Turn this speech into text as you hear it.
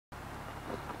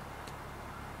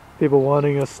People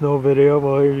wanting a snow video.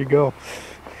 Well, here you go.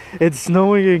 It's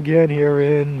snowing again here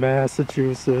in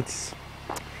Massachusetts.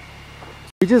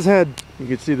 We just had, you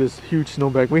can see this huge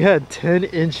snowbank. We had 10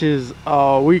 inches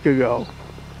a week ago.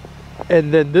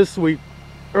 And then this week,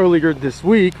 earlier this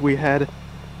week, we had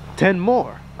 10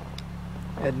 more.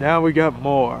 And now we got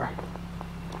more.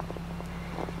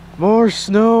 More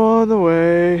snow on the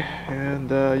way. And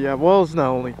yeah, well, it's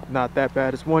not that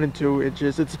bad. It's 1 and 2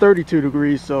 inches. It's 32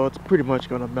 degrees, so it's pretty much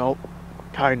gonna melt.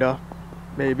 Kinda,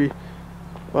 maybe.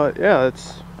 But yeah,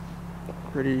 it's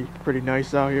pretty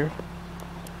nice out here.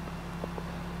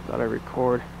 Thought I'd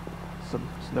record some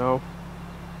snow.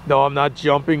 No, I'm not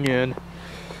jumping in.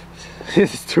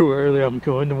 It's too early. I'm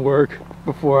going to work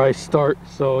before I start.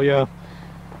 So yeah.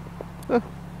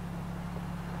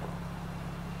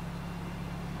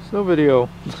 Snow video.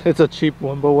 It's a cheap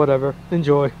one, but whatever.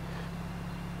 Enjoy.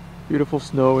 Beautiful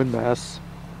snow in Mass.